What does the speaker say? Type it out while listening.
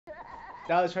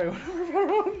That was probably one of our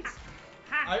better ones.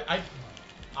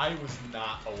 I was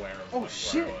not aware of Oh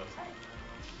shit! where I was.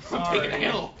 I'm taking a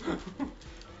hill.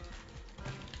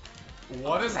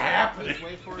 What is happening? Let's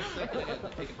wait for a second.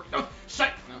 Take a break. No,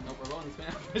 shut! No, we're rolling this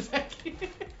man for a second.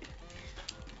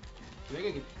 I think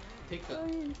I can take the.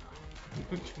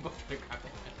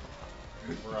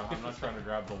 Bro, I'm not trying to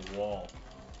grab the wall.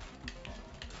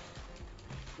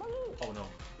 Oh no.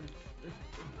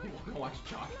 I'm gonna watch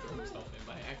Josh throw himself in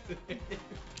by accident.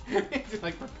 Just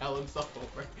like propel himself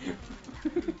over.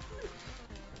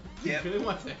 He really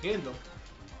wants to handle.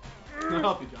 I'll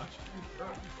help you, Josh.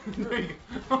 There you go.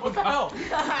 Oh, What the hell?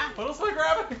 What else am I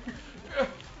grabbing?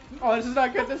 Oh, this is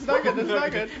not good. This is not good. This is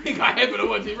not good. He got hit by the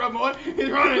woods. He's running, boy. He's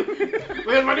running.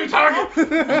 Where's my new target?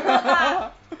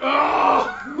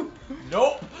 Oh!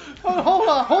 Nope.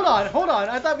 Hold on.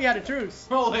 I thought we had a truce.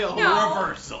 Oh, hell. No.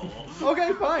 Reversal.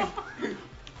 Okay, fine.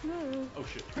 Oh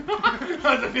shit.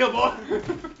 How's it feel, boy?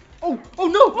 Oh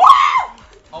no!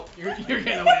 Oh, you're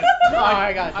getting away. Oh,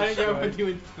 I got I didn't get what you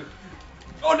in.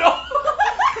 Oh no!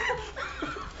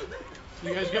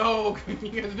 You guys go. You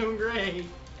guys are doing great. You're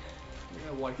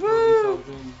gonna watch yourselves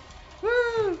in. Woo!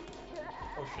 Oh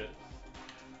shit.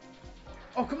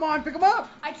 Oh, come on, pick him up!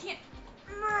 I can't.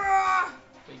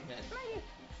 Big head.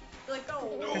 Let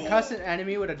go. Concuss an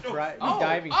enemy with a diving oh,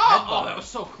 headbutt. that was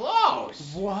so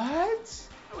close. What?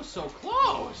 That was so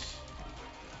close.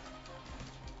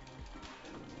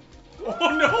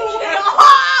 Oh no!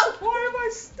 Why am I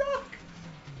stuck?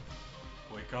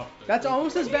 Wake up. That's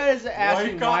almost as bad as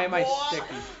asking Wake up, why am I boy.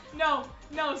 sticky. No,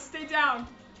 stay down.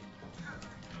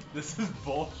 This is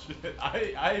bullshit.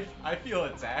 I feel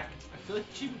attacked. I feel like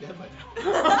she's dead by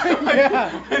now.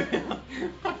 Yeah.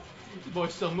 The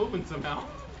boy's still moving somehow.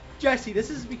 Jesse, this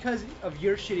is because of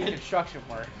your shitty construction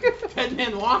work. Dead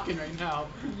man walking right now.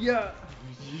 Yeah.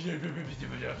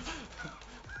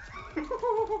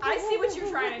 I see what you're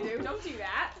trying to do. Don't do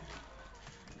that.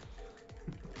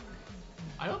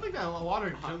 I don't think that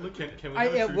water. Can we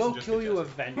have a It truce will and just kill get you Jesse?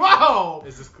 eventually. Whoa!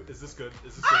 Is this good? Is this good?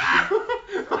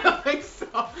 I don't think so.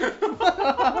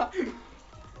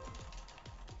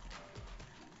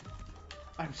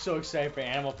 I'm so excited for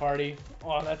Animal Party.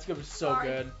 Oh, that's gonna be so Sorry.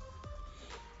 good.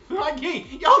 I can't.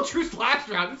 Y'all truce last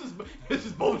round. This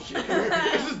is bullshit.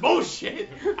 This is bullshit.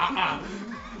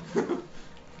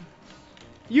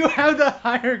 You have the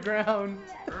higher ground.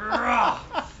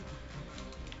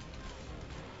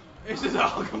 This is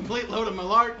a complete load of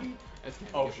malarkey. That's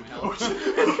Oh can't shit. be Oh shit.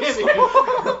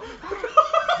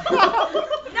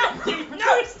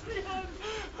 No.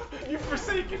 You've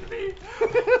forsaken me.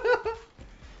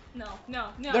 No.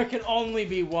 There can only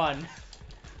be one.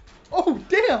 Oh,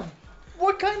 damn!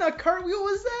 What kind of cartwheel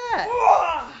was that?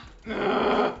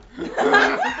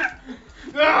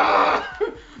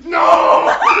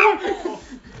 No!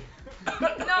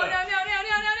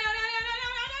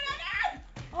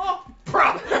 Oh, Bro!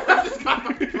 I just got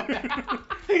my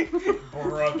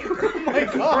Brother. Oh my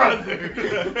god.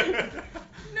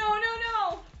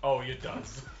 no. Oh, you done.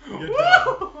 You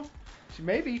done.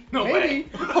 Maybe. No Maybe. way.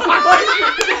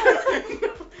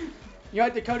 You know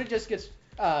what? Dakota just gets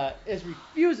is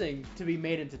refusing to be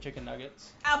made into chicken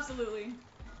nuggets. Absolutely.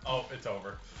 Oh, it's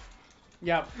over.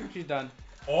 Yep, she's done.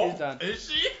 Oh, She's done.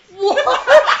 is she?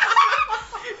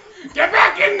 Get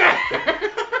back in there!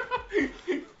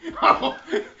 Oh,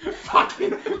 fucking.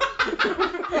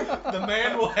 The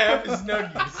man will have his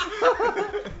nuggies.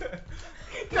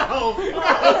 No! Oh my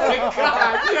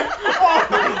god! Oh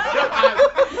my god!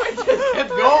 I just kept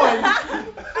going! I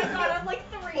got up like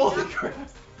 3. Holy crap!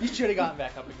 You should have gotten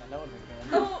back up again. That would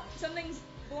have been good. Oh, something's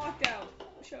blocked out.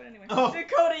 Show it anyway. Oh.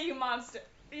 Dakota, you monster.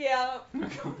 Yeah.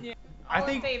 I All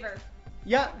think. in favor.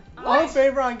 Yeah. All in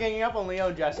favor on ganging up on Leo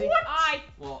and Jesse.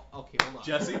 Well, okay, hold on.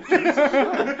 Jesse.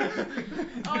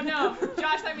 Oh no,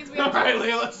 Josh, that means we have Alright, to.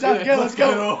 Leo, let's do Sounds it. good. Let's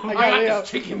go. I I got got Leo. this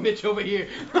chicken bitch over here.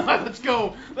 Let's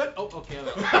go. Oh, okay.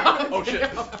 Oh shit.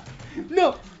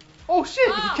 No. Oh shit!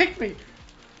 Ah. He kicked me.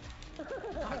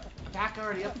 Back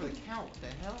already up for the count. What the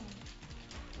hell?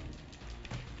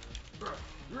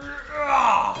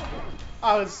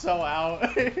 I was so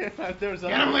out. There was a.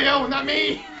 Get him, Leo, not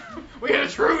me. We got a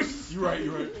truce. You're right.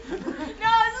 You're right. No,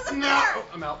 this isn't No, fair.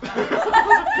 I'm out.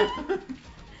 I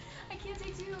can't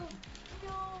say 2. No.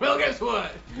 Well, guess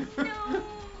what? No.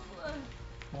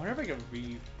 I wonder if I can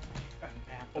re.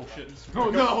 Oh shit. Oh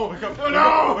no! Wake up. Oh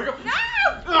no! Wake up. No.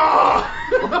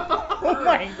 Oh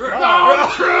my god!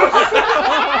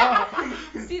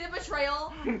 See the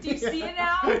betrayal? Do you see it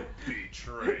now?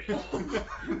 Betrayed.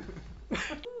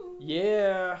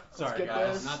 Yeah. Sorry, Let's get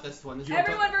guys. this. Not this one. This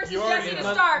Everyone versus You Jesse already- to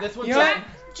start. This one's You know Jack,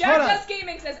 Jack Just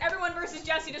Gaming says everyone versus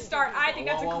Jesse to start. I think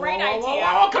that's a great idea.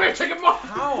 Whoa, come here, chicken boy.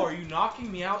 How are you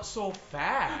knocking me out so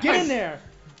fast? Get in there.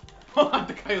 Hold on,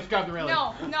 the guy who's grabbed the railing.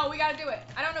 No, we gotta do it.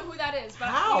 I don't know who that is, but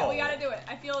How? we gotta do it.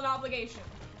 I feel an obligation.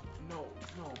 No,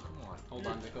 come on. Hold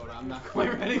on, Dakota. I'm not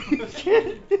quite ready.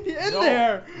 Get in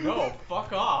there. No,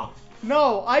 fuck off.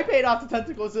 No, I paid off the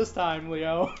tentacles this time,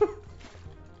 Leo.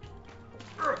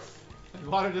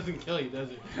 Water doesn't kill you, does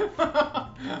it?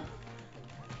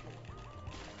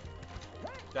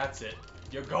 That's it.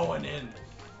 You're going in.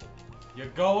 You're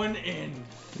going in.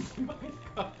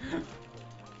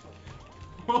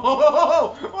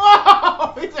 Whoa!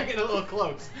 Whoa! He's getting a little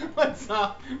close. Let's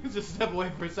just step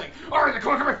away for a second. Alright,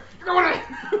 come here. You're going in.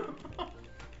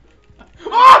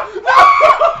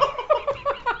 Oh!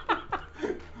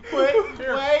 No!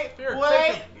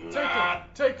 Wait.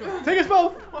 Take him. Take us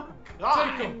both.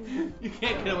 God. Take him. You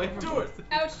can't get away from Do it.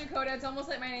 Ouch, Dakota. It's almost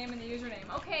like my name in the username.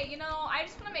 Okay, I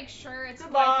just want to make sure it's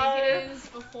Goodbye. what I think it is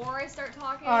before I start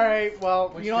talking. Alright, well,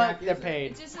 Which you know what? Jack They're is it?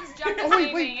 paid. It just says Jack Oh, Just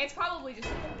wait. Gaming. It's probably just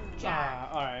Jack.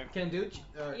 Alright. Can do.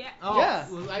 Yeah. Oh, Yeah.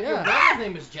 Well, Yeah. your brother's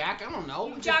name is Jack. I don't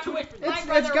know. Jack There's would. too-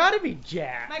 It's gotta be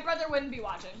Jack. My brother wouldn't be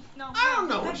watching. No. I don't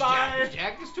know which Jack Goodbye. is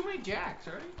Jack. There's too many Jacks,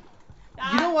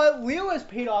 right? You know what? Leo has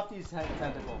paid off these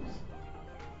tentacles.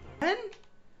 10?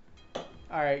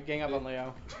 Alright, gang up on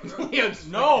Leo. Leo's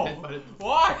No.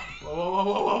 Why?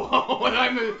 Whoa. What do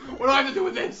I have to do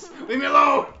with this? Leave me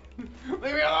alone. Leave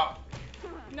me alone.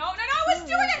 No, I was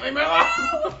doing it. Leave me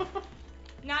alone.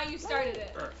 Now you started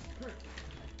it.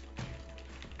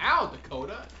 Ow,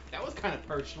 Dakota. That was kind of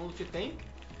personal, don't you think?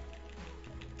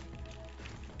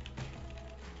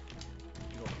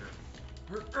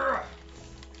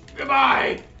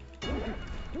 Goodbye.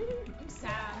 I'm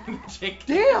sad. Jake.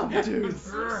 Damn, dude. I'm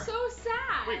so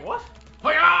sad. Wait, what?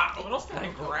 Hiya! What else did I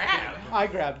grab? I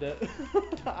grabbed it.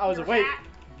 I was Your awake. hat.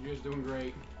 You guys doing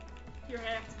great. Your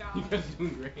hat's You gone. guys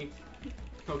doing great.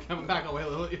 Okay, I'm back away a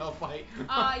little. Y'all fight.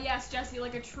 Yes, Jesse,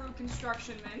 like a true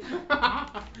construction man.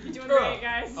 You're doing great,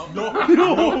 guys. Oh, no.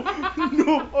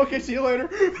 No. Okay, see you later.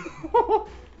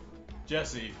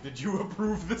 Jesse, did you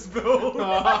approve this bill?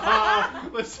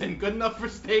 Listen, good enough for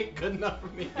steak, good enough for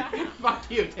me. Fuck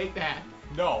you, take that.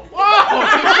 No.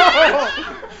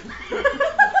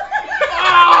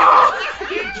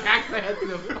 You jacked the head through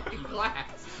the fucking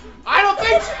glass. I don't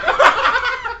think so.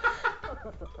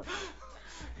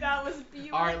 That was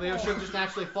beautiful. Alright, Leo should just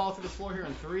naturally fall to the floor here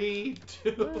in 3,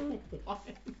 2, 1.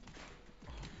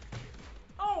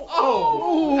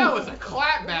 Oh, that was a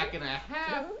clapback and a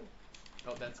half.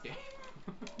 Oh, that's gay.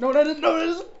 No, that isn't.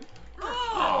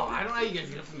 Oh, I don't know how you guys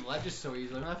get up from the ledges so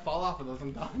easily. When I fall off of those,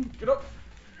 I'm done. Get up.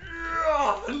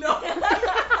 No.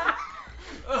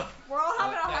 We're all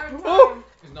having a hard time. Oh.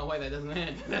 There's no way that doesn't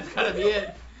end. That's gotta be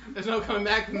it. There's no coming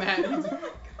back from that.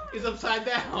 He's upside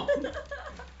down.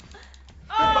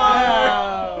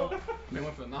 Wow. Man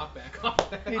went for the knockback.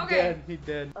 He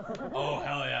did. Oh,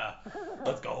 hell yeah.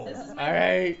 Let's go. This is my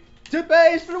Alright. To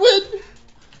base for the win.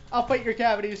 I'll fight your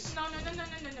cavities. No.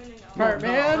 Part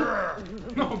man.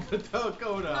 No, Dakota.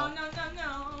 No.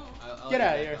 I'll Get let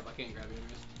outta you here. back up. I can't grab you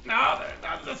anyways. No,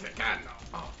 this can no.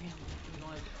 Oh, damn. You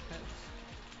don't like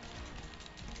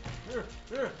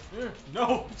pets.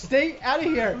 No. Stay out of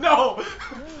here. No.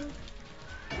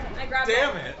 I grabbed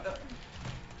Damn it.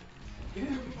 it.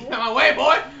 Get my way,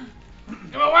 boy.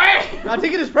 Get my way. Now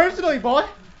take it as personally, boy.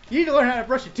 You need to learn how to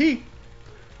brush your teeth.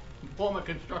 Pull my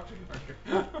construction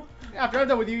worker. After I'm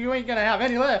done with you, you ain't gonna have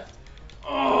any left.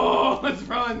 Oh, let's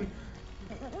run.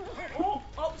 Oh,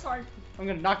 sorry. I'm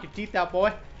gonna knock your teeth out,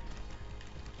 boy.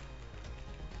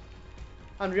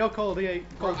 Unreal Colgate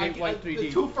White 3D.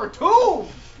 The 2 for 2.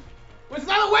 It's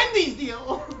not a Wendy's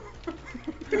deal.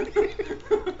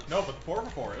 No, but the 4 for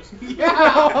 4 is. Yeah.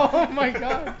 Oh my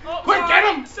god. Oh, Quick, sorry.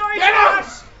 get him! Sorry, Get him!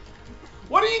 Josh.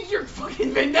 What is your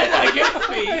fucking vendetta against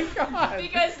Oh me? my god.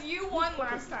 Because you won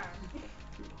last time.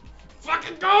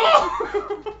 Fucking go!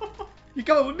 You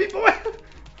coming with me, boy?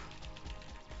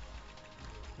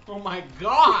 Oh my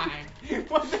god!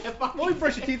 What the fuck? Let me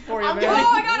brush your teeth for you, I'm man. getting-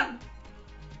 Oh, I got him.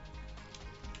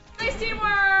 Nice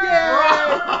teamwork.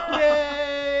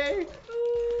 Yay!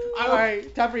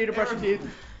 Alright, time for you to brush your teeth.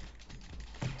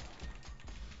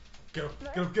 Get him.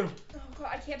 Oh god,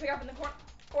 I can't pick up in the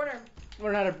corner.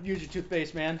 Learn how to use your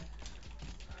toothpaste, man.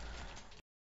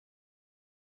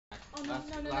 Oh Last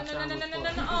no. round was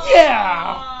close. Oh.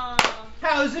 Yeah!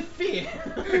 How does it feel?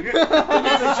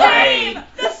 The same.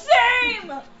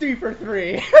 3 for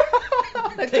 3. I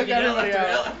took Taking L everybody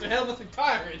out. after Elvis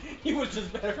retiring, he was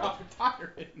just better off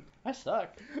retiring. I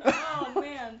suck. Oh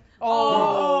man.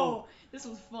 Oh. This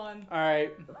was fun.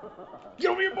 Alright. Get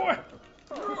over here, boy!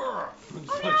 I'm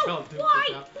just gonna chill, dude.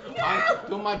 I'm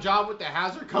doing my job with the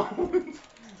hazard cones.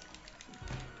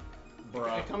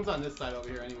 Bruh. It comes on this side over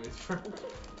here, anyways.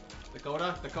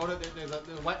 Dakota, there's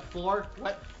a wet floor.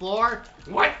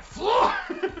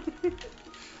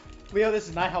 Leo, this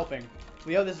is not helping.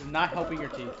 Leo, this is not helping your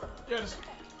teeth. Yes.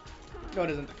 No, it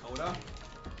isn't. Dakota.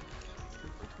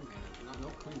 No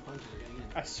clean punches are getting in.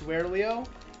 I swear, Leo,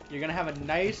 you're gonna have a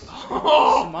nice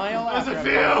smile How's after it I'm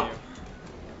feel? done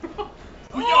with you.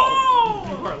 Oh!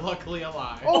 You are luckily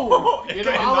alive. Oh! You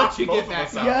know, I'll let you get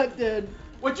back up. Yeah, it did.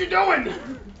 What you doing?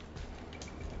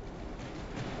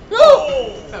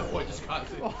 Oh! That boy just got it.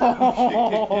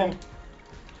 Oh.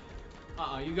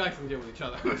 You guys can deal with each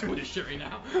other. I'm doing this shit right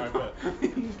now. I bet.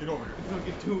 Get over here. Don't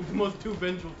get the most two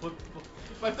vengeful flip.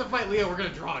 If I have to fight Leo, we're gonna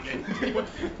draw again.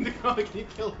 Dakota, can you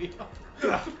kill Leo?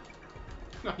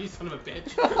 No, you son of a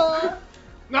bitch.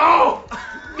 No!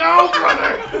 No,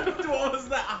 brother! What was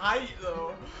that height,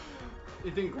 though?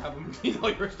 It didn't grab him. He's all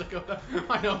yours, Dakota.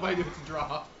 I know if I do, it's a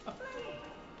draw.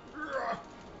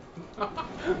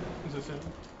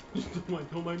 Just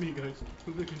don't mind me, guys.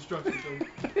 The construction zone.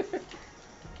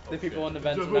 The people in the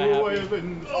vents are Double not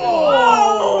happy.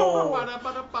 Oh!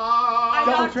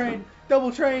 Double train!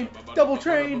 Double train! Double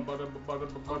train!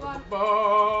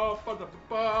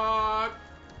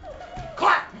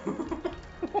 Kart!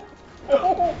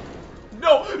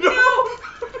 No! No!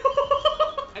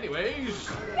 Anyways.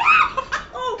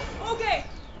 Oh, okay.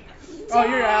 Oh,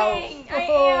 you're out. Dang, I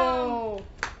Oh.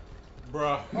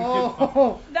 Bruh.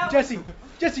 Oh. That was-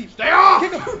 Jesse. Stay off!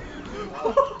 Kick him.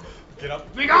 Get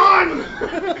up. Be gone!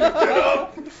 Get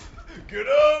up! Get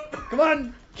up! Come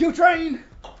on. Cue train.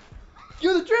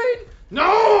 Cue the train.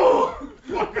 No!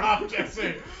 Fuck off,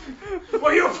 Jesse.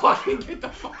 Will you fucking get the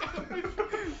fuck out of me?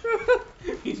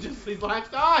 He's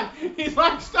latched on! He's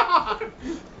latched on!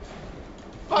 He's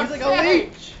like a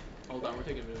leech. Hold on, we're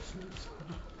taking a bit of snooze.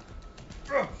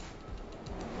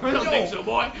 I don't think so,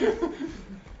 boy.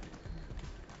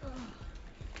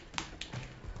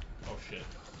 Oh shit.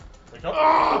 Wake up.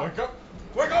 Ah! Wake up.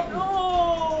 Wake up.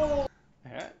 No.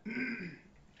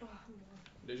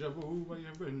 Deja vu, I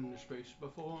have been in space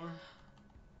before.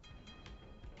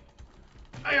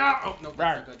 Oh, no, that's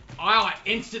not good. Oh, I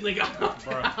instantly got knocked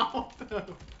Bruh. out.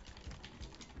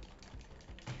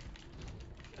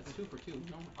 That's 2 for 2.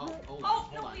 No. Oh, hold on.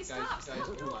 no, Guys, please guys, stop.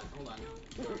 hold on.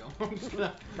 There we go. I'm just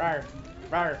gonna... Rar.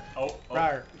 Rar. Oh.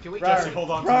 Rar. Can we... Rar. Jesse, hold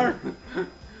on to Rar. me.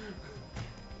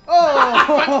 Oh.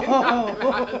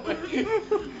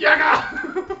 Yaga!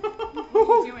 What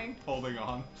are you doing? Holding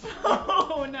on.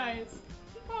 Oh, nice.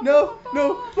 No.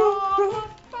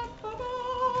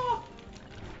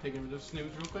 Taking a bit of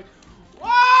snooze real quick.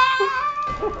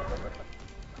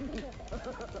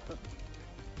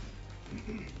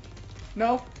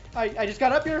 No. I just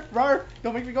got up here. Rar.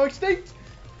 Don't make me go extinct.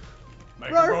 Make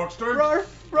Rar. him go extinct. Rar. Make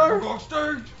him Rar. go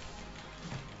extinct.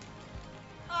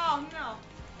 Oh, no.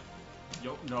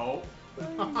 Yo, no.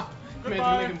 Man's Goodbye.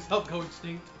 gonna make himself go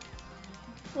extinct.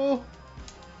 Oh.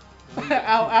 Ow, ow,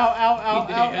 ow, ow, ow,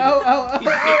 He ow, did. ow, ow, He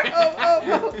ow, did. ow,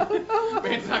 ow, ow.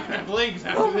 Man's not gonna have legs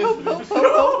after this.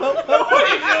 What are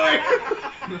you doing?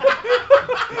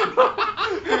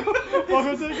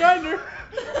 Welcome to the grinder.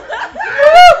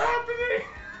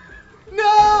 No!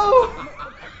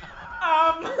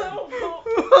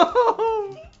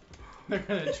 They're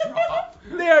gonna drop.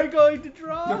 They are going to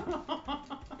drop.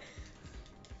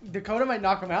 Dakota might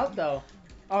knock him out though.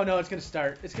 Oh no, it's gonna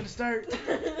start. It's gonna start.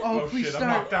 Oh, Oh please shit, start.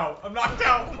 I'm knocked out. I'm knocked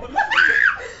out.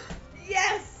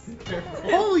 Yes.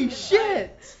 Holy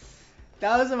shit!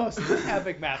 That was the most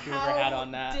epic match we've ever had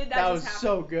on How that. did that That just was happen?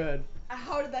 so good.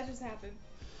 How did that just happen?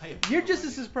 You're just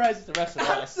as surprised as the rest of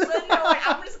us. But no,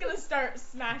 I'm just gonna start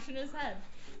smashing his head.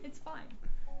 It's fine.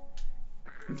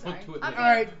 Don't do it, I'm man.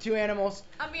 Alright, 2 animals.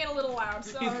 I'm being a little loud.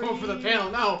 Sorry. He's going for the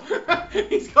panel. No.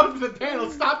 He's going for the panel.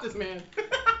 Stop this man.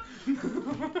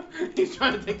 He's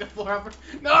trying to take the floor off.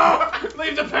 No!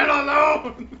 Leave the panel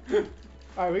alone!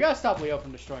 Alright, we gotta stop Leo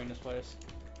from destroying this place.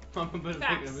 I'm a bit of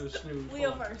taking a bit of Facts. snooze. Leo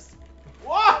Hold on. first.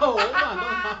 Whoa! Hold on.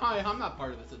 I'm not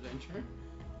part of this adventure.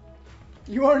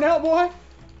 You are now, boy!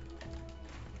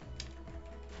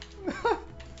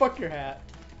 Fuck your hat.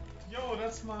 Yo,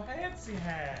 that's my fancy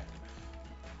hat.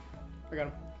 I got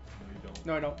him. No, you don't.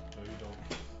 No, I don't. No, you don't.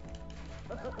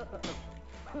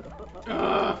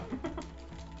 Ugh.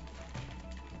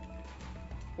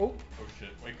 Oh. Oh shit,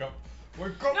 wake up.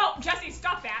 Wake up. No, Jesse,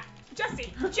 stop that.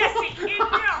 Jesse,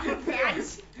 enough of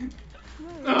that.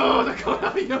 No,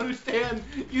 Dakota, you don't understand.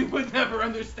 You would never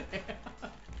understand.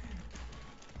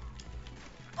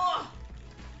 Oh.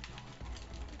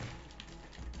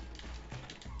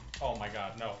 Oh my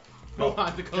god, no. Hold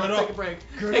on, Dakota, Get take up. a break.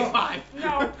 Get Take up. 5.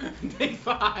 No. Take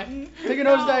 5. Take a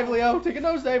nosedive, Leo. Take a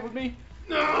nosedive with me.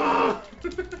 No.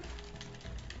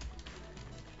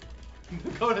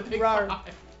 Dakota, take Rawr. 5.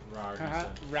 Rawr, he Uh-huh.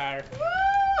 said. Rawr.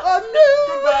 Oh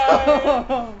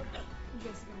no!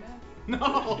 Jessica back.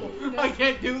 No, I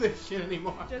can't do this shit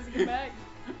anymore. Jessica back.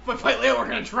 If I fight Leo, we're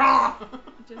gonna draw.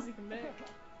 Jessica back.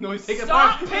 No, he's taking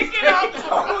Stop 5. picking up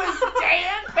those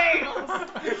damn pails.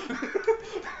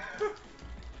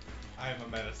 I am a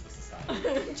menace to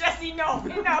society. Jesse, no.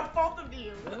 Enough, both of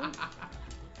you.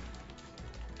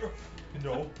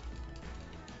 No.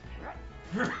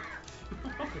 They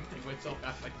went so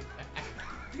fast like that.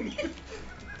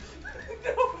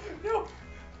 No, no.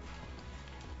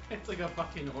 It's like a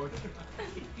fucking horse.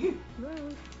 Get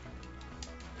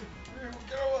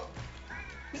up.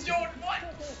 He's doing what?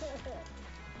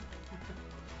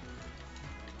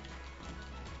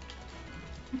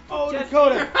 Oh, Jesse.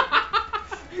 Dakota!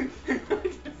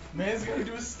 Man's gonna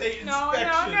do a state No,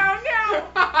 inspection. no, no, no.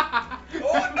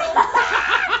 Oh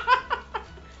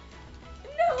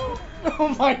No. Oh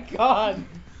my God!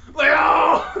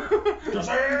 Leo! no.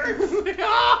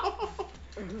 Leo!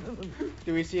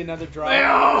 Do we see another drop?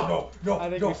 Leo! No, I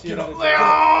think no, we see get another up.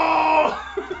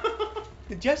 Leo!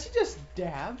 Did Jesse just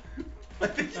dab? I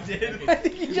think he did. I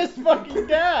think he just fucking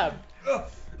dabbed.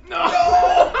 No!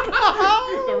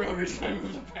 The real reason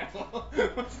was a panel.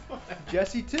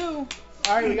 Jesse too.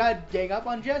 All right, we got gang up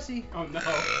on Jesse. Oh no.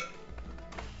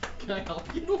 Can I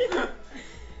help you?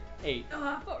 8. Oh,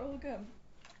 I felt really good.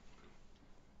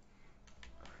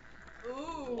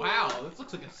 Ooh. Wow, this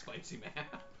looks like a spicy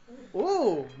map.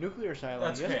 Ooh, nuclear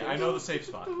silence. That's okay. I know the safe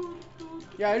spot.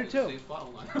 Yeah, I do too. Safe spot,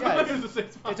 hold on. Yeah, There's a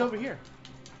safe spot. It's over here.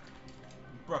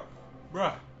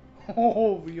 Bruh.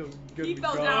 Oh, we are good He to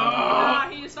fell go. down. Nah,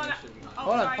 he just fell down. Oh,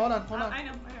 Hold on, sorry. hold on. I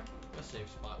know. A safe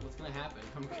spot. What's gonna happen?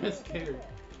 I'm kinda scared.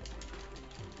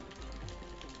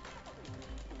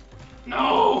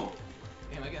 No!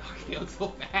 Damn, I got killed so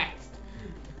fast.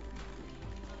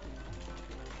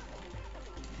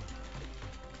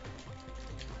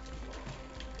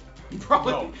 Bro,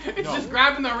 No, it's no. just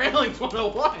grabbing the railings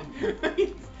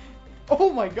 101.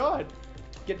 Oh my God.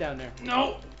 Get down there.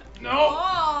 No! No!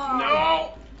 Oh.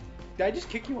 No! Did I just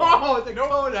kick you off? Oh, it's a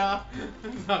Dakota!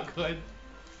 That's not good.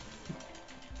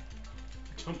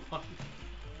 Jump on.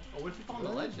 Oh, what if you fall on the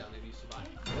ledge down and you survive?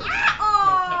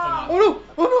 Oh. Oh no!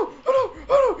 Oh no! Oh no!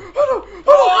 Oh no!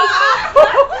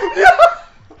 Oh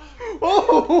no!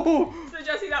 Oh! So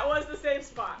Jesse, that was the safe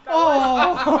spot. That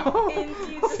Oh! was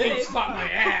indeed the safe spot. my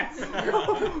ass!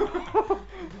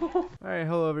 Alright,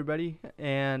 hello everybody,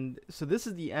 and so this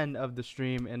is the end of the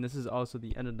stream, and this is also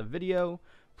the end of the video.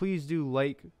 Please do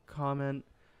like, comment,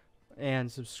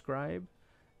 and subscribe.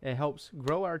 It helps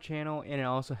grow our channel, and it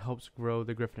also helps grow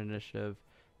the Griffin Initiative.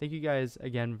 Thank you guys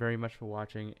again very much for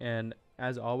watching, and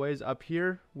as always, up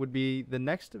here would be the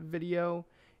next video,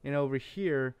 and over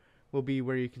here will be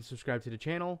where you can subscribe to the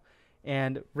channel,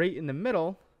 and right in the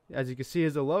middle, as you can see,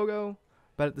 is the logo,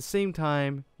 but at the same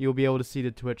time, you'll be able to see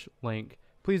the Twitch link.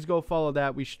 Please go follow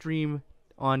that. We stream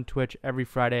on Twitch every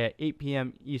Friday at 8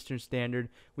 p.m. Eastern Standard.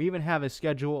 We even have a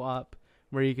schedule up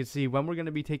where you can see when we're going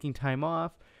to be taking time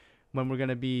off, when we're going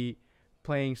to be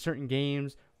playing certain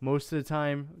games. Most of the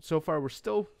time, so far, we're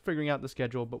still figuring out the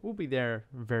schedule, but we'll be there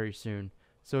very soon.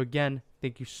 So again,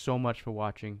 thank you so much for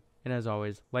watching. And as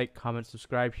always, like, comment,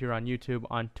 subscribe here on YouTube.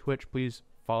 On Twitch, please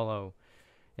follow.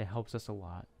 It helps us a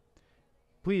lot.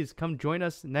 Please come join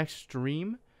us next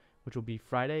stream, which will be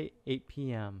Friday, 8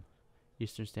 p.m.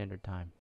 Eastern Standard Time.